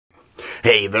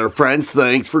Hey there friends,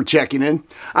 thanks for checking in.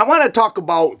 I want to talk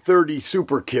about 30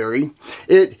 Super Carry.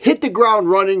 It hit the ground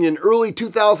running in early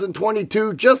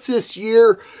 2022, just this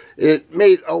year. It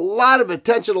made a lot of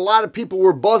attention, a lot of people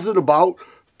were buzzing about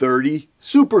 30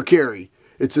 Super Carry.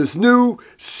 It's this new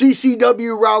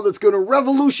CCW round that's going to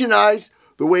revolutionize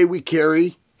the way we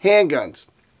carry handguns.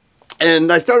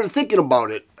 And I started thinking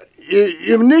about it.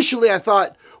 Initially I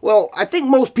thought, well, I think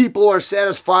most people are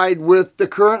satisfied with the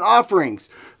current offerings.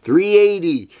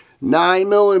 380,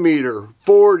 9mm,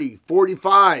 40,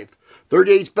 45,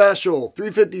 38 Special,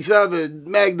 357,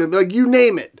 Magnum, like you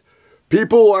name it.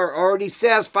 People are already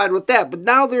satisfied with that, but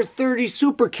now there's 30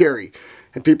 Super Carry.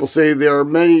 And people say there are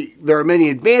many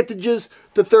advantages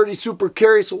to 30 Super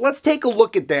Carry, so let's take a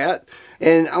look at that.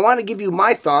 And I want to give you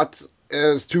my thoughts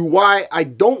as to why I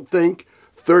don't think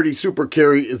 30 Super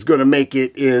Carry is going to make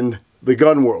it in the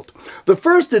gun world. The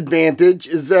first advantage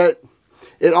is that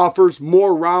it offers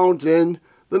more rounds in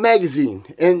the magazine,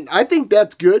 and I think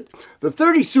that's good. The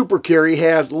 30 Super Carry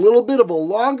has a little bit of a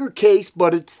longer case,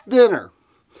 but it's thinner.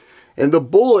 And the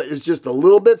bullet is just a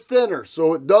little bit thinner,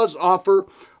 so it does offer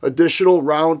additional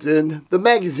rounds in the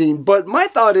magazine. But my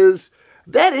thought is,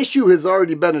 that issue has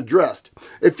already been addressed.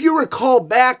 If you recall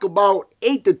back about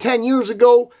 8 to 10 years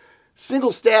ago,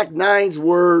 single stack 9s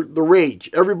were the rage.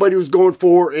 Everybody was going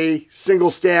for a single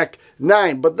stack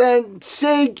 9. But then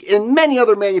SIG and many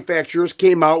other manufacturers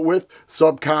came out with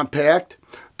subcompact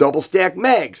double stack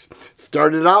mags.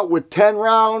 Started out with 10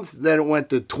 rounds, then it went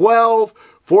to 12,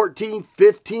 14,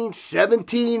 15,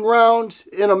 17 rounds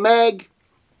in a mag.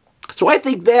 So I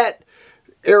think that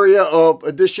area of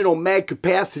additional mag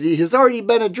capacity has already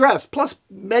been addressed. Plus,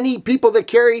 many people that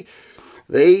carry,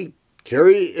 they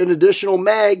carry an additional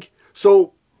mag.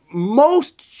 So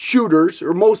most shooters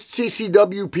or most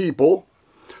CCW people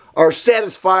are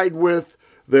satisfied with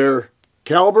their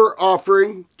caliber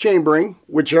offering, chambering,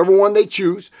 whichever one they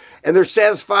choose, and they're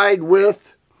satisfied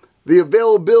with the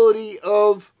availability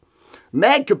of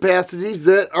mag capacities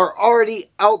that are already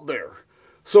out there.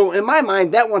 So in my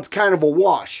mind, that one's kind of a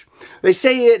wash. They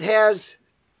say it has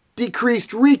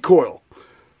decreased recoil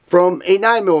from a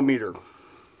 9mm.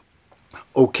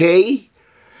 Okay,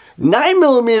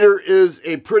 9mm is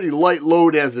a pretty light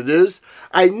load as it is.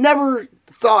 I never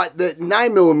thought that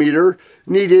 9mm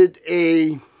needed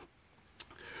a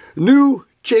new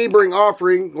chambering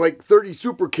offering like 30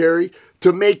 Super Carry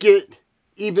to make it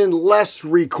even less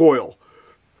recoil.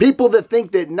 People that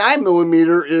think that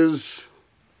 9mm is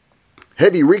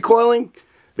heavy recoiling,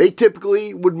 they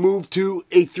typically would move to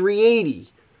a 380.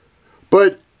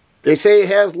 But they say it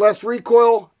has less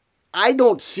recoil. I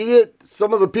don't see it.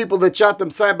 Some of the people that shot them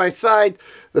side by side,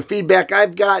 the feedback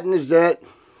I've gotten is that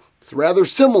it's rather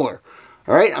similar.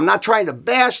 All right, I'm not trying to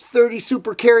bash 30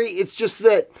 Super Carry. It's just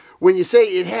that when you say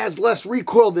it has less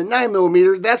recoil than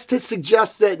 9mm, that's to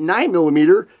suggest that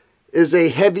 9mm is a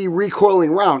heavy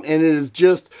recoiling round, and it is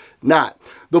just not.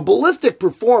 The ballistic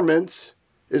performance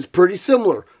is pretty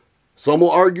similar. Some will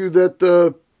argue that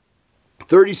the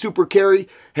 30 Super Carry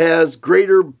has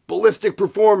greater ballistic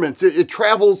performance. It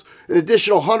travels an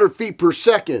additional 100 feet per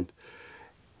second.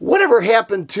 Whatever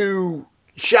happened to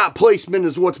shot placement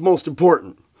is what's most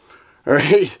important. All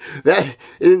right, that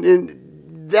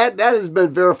has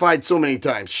been verified so many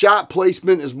times. Shot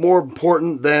placement is more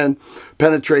important than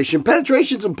penetration.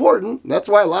 Penetration's important. That's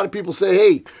why a lot of people say,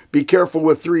 hey, be careful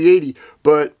with 380.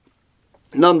 But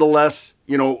nonetheless,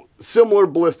 you know, similar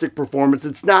ballistic performance.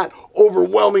 It's not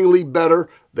overwhelmingly better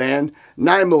than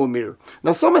 9mm.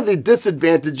 Now, some of the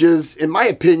disadvantages, in my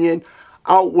opinion,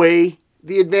 outweigh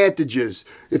the advantages.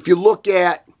 If you look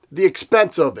at the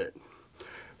expense of it,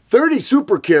 30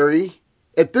 Super Carry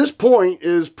at this point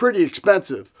is pretty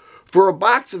expensive. For a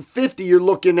box of 50, you're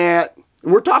looking at,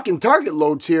 and we're talking target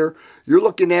loads here, you're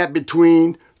looking at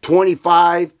between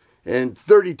 $25 and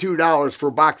 $32 for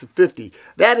a box of 50.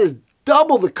 That is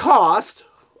double the cost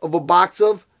of a box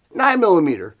of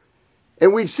 9mm.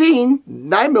 And we've seen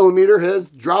 9mm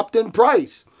has dropped in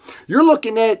price. You're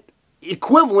looking at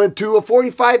equivalent to a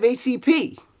 45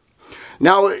 ACP.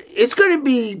 Now, it's going to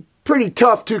be pretty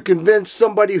tough to convince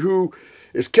somebody who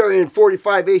is carrying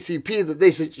 45 ACP that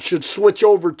they should switch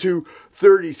over to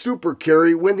 30 Super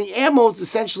Carry when the ammo is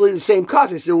essentially the same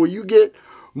cost. They say, well, you get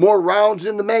more rounds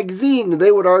in the magazine. And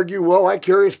they would argue, well, I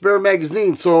carry a spare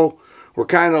magazine, so we're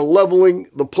kind of leveling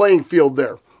the playing field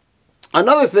there.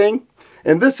 Another thing,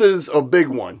 and this is a big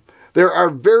one, there are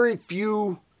very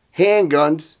few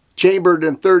handguns chambered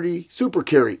in 30 Super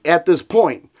Carry at this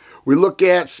point. We look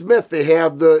at Smith, they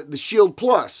have the Shield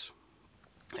Plus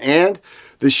and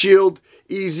the Shield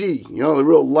EZ, you know, the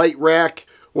real light rack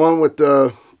one with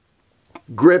the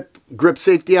grip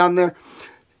safety on there.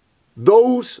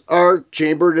 those are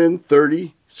chambered in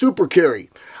 30 Super Carry.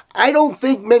 I don't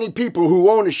think many people who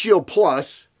own a Shield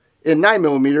Plus in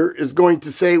 9mm is going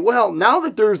to say, well, now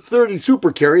that there's 30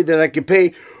 Super Carry, then I can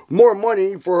pay more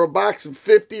money for a box of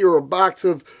 50 or a box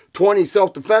of 20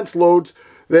 self-defense loads,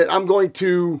 that I'm going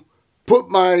to put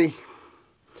my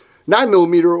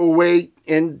 9mm away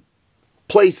and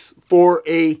place for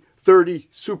a 30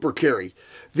 Super Carry.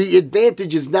 The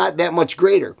advantage is not that much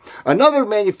greater. Another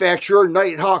manufacturer,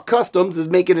 Nighthawk Customs, is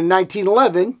making a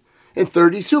 1911 and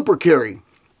 30 Super Carry.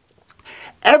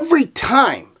 Every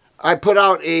time I put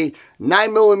out a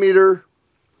 9mm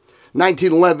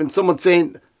 1911, someone's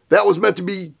saying that was meant to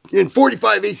be in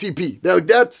 45 ACP.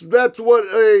 That's what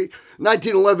a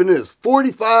 1911 is,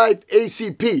 45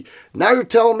 ACP. Now you're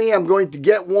telling me I'm going to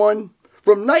get one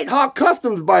from Nighthawk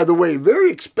Customs, by the way.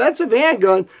 Very expensive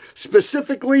handgun,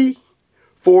 specifically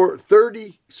for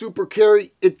 30 Super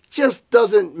Carry. It just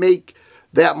doesn't make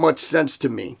that much sense to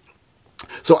me.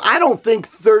 So I don't think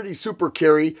 30 Super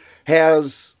Carry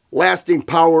has lasting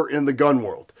power in the gun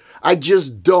world. I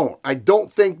just don't. I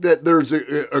don't think that there's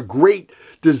a great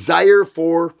desire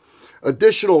for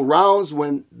additional rounds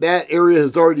when that area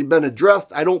has already been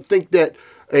addressed. I don't think that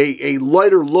a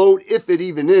lighter load, if it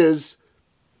even is,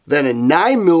 than a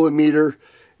 9mm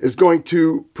is going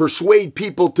to persuade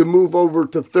people to move over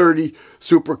to 30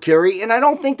 Super Carry. And I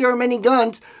don't think there are many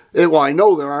guns, well, I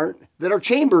know there aren't, that are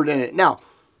chambered in it. Now,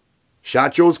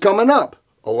 SHOT Show's coming up.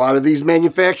 A lot of these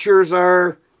manufacturers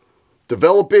are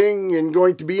developing and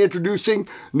going to be introducing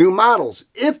new models.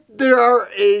 If there are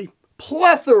a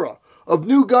plethora of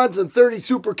new guns in 30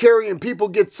 Super Carry and people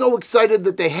get so excited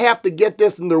that they have to get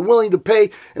this and they're willing to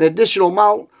pay an additional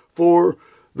amount for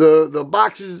the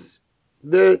boxes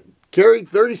that carry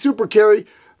 30 Super Carry,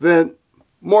 then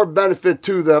more benefit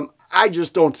to them. I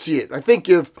just don't see it. I think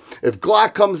if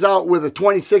Glock comes out with a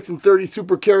 26 and 30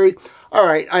 Super Carry, all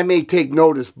right, I may take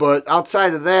notice. But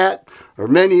outside of that, or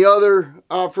many other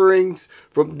offerings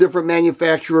from different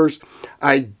manufacturers,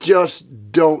 I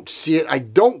just don't see it. I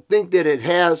don't think that it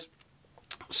has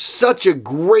such a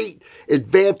great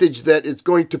advantage that it's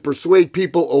going to persuade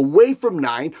people away from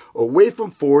 9, away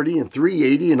from 40 and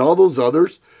 380 and all those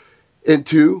others,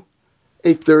 into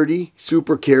a 30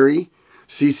 Super Carry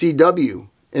CCW.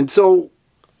 And so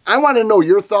I want to know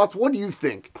your thoughts. What do you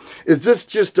think? Is this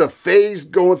just a phase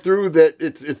going through that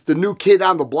it's the new kid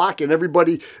on the block and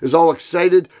everybody is all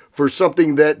excited for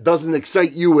something that doesn't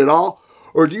excite you at all?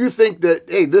 Or do you think that,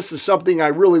 hey, this is something I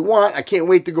really want. I can't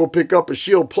wait to go pick up a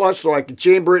Shield Plus so I can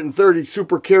chamber it in 30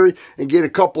 Super Carry and get a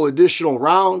couple additional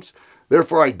rounds.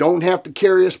 Therefore, I don't have to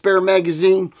carry a spare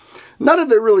magazine. None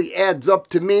of it really adds up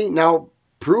to me. Now,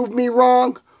 prove me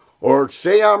wrong or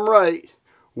say I'm right.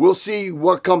 We'll see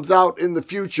what comes out in the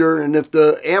future. And if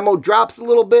the ammo drops a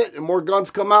little bit and more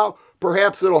guns come out,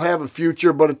 perhaps it'll have a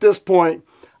future. But at this point,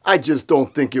 I just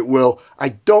don't think it will. I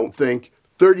don't think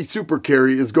 30 Super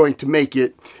Carry is going to make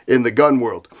it in the gun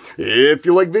world. If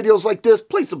you like videos like this,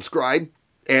 please subscribe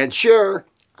and share.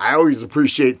 I always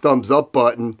appreciate thumbs up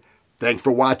button. Thanks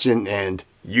for watching, and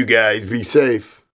you guys be safe.